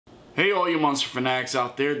Hey all you monster fanatics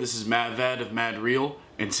out there, this is Mad-Vad of Mad Real,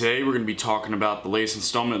 and today we're going to be talking about the latest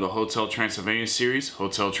installment of the Hotel Transylvania series,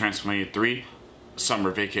 Hotel Transylvania 3, Summer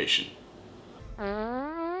Vacation.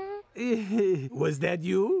 Was that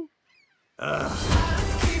you?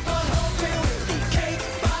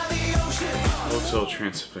 Hotel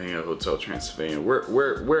Transylvania.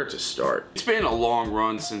 Where to start? It's been a long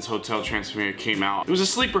run since Hotel Transylvania came out. It was a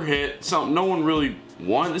sleeper hit, so no one really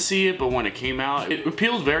wanted to see it, but when it came out, it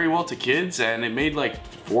appealed very well to kids, and it made like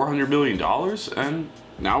 $400 million, and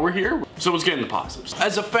now we're here. So let's get into positives.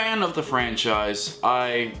 As a fan of the franchise,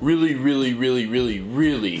 I really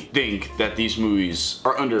think that these movies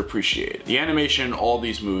are underappreciated. The animation in all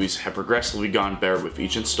these movies have progressively gotten better with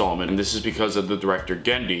each installment, and this is because of the director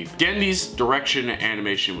Genndy. Genndy's direction and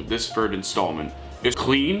animation with this third installment is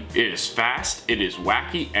clean, it is fast, it is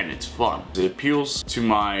wacky, and it's fun. It appeals to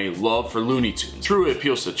my love for Looney Tunes. True, it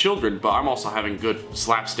appeals to children, but I'm also having good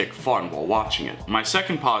slapstick fun while watching it. My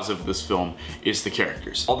second positive of this film is the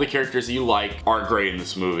characters. All the characters that you like are great in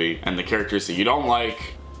this movie, and the characters that you don't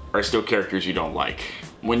like are still characters you don't like.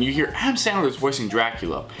 When you hear Adam Sandler's voicing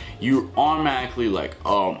Dracula, you're automatically like,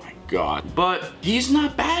 oh my God. But he's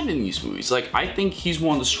not bad in these movies. Like, I think he's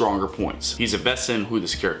one of the stronger points. He's invested in who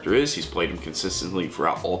this character is. He's played him consistently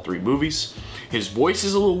throughout all three movies. His voice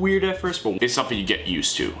is a little weird at first, but it's something you get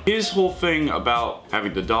used to. His whole thing about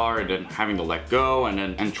having the daughter and then having to let go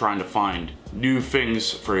and trying to find new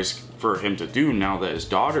things for him to do now that his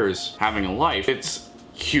daughter is having a life, it's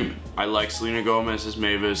human. I like Selena Gomez as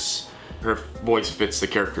Mavis. Her voice fits the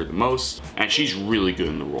character the most, and she's really good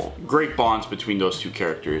in the role. Great bonds between those two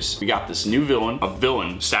characters. We got this new villain, a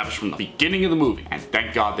villain established from the beginning of the movie, and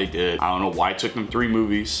thank God they did. I don't know why it took them 3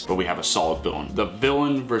 movies, but we have a solid villain. The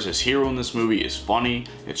villain versus hero in this movie is funny,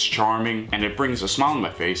 it's charming, and it brings a smile on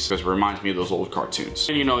my face because it reminds me of those old cartoons.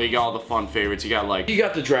 And you know, you got all the fun favorites. You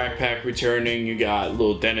got the Drag Pack returning, you got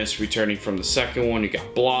Little Dennis returning from the second one, you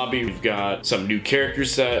got Blobby, you've got some new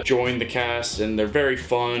characters that joined the cast, and they're very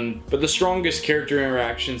fun. But the strongest character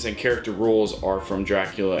interactions and character roles are from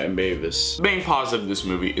Dracula and Mavis. The main positive of this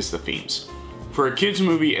movie is the themes. For a kid's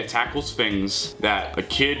movie, it tackles things that a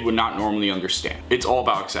kid would not normally understand. It's all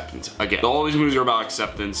about acceptance. Again, all these movies are about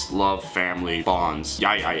acceptance, love, family, bonds,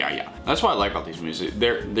 yeah. That's what I like about these movies.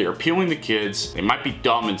 They're appealing to kids. They might be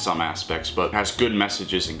dumb in some aspects, but has good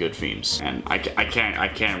messages and good themes. And I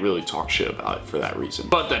can't really talk shit about it for that reason.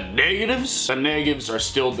 But the negatives are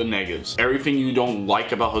still the negatives. Everything you don't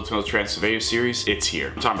like about Hotel Transylvania series, it's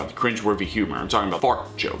here. I'm talking about the cringeworthy humor. I'm talking about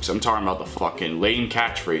fart jokes. I'm talking about the fucking lame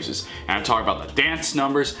catchphrases. And I'm talking about the dance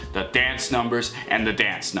numbers, and the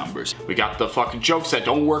dance numbers. We got the fucking jokes that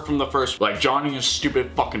don't work from the first, like Johnny and his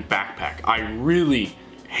stupid fucking backpack. I really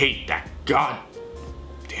hate that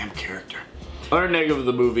goddamn character. Another negative of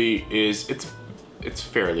the movie is it's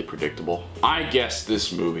fairly predictable. I guessed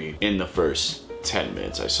this movie in the first 10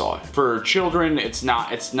 minutes I saw it. For children, it's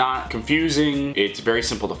not confusing, it's very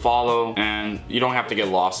simple to follow, and you don't have to get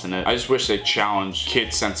lost in it. I just wish they challenged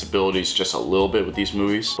kids' sensibilities just a little bit with these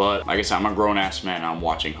movies, but like I said, I'm a grown-ass man and I'm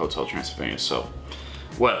watching Hotel Transylvania, so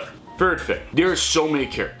whatever. Third thing, there are so many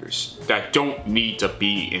characters that don't need to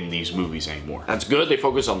be in these movies anymore. That's good, they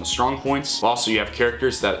focus on the strong points. Also, you have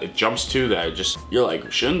characters that it jumps to that you're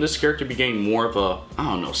like, shouldn't this character be getting more of a, I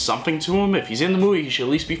don't know, something to him? If he's in the movie, he should at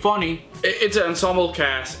least be funny. It's an ensemble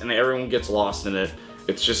cast and everyone gets lost in it.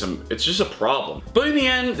 It's just a problem. But in the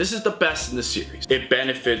end, this is the best in the series. It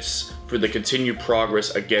benefits for the continued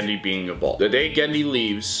progress of Genndy being involved. The day Genndy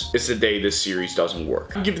leaves is the day this series doesn't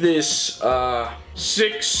work. I give this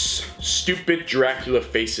 6 stupid Dracula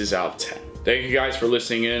faces out of 10. Thank you guys for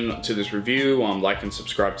listening in to this review. Like and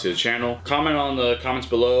subscribe to the channel. Comment on the comments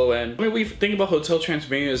below, and what do you think about Hotel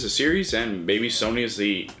Transylvania as a series, and maybe Sony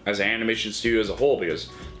as an animation studio as a whole, because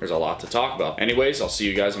there's a lot to talk about. Anyways, I'll see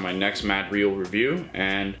you guys in my next Mad Real review,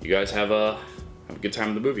 and you guys have a good time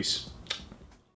in the movies.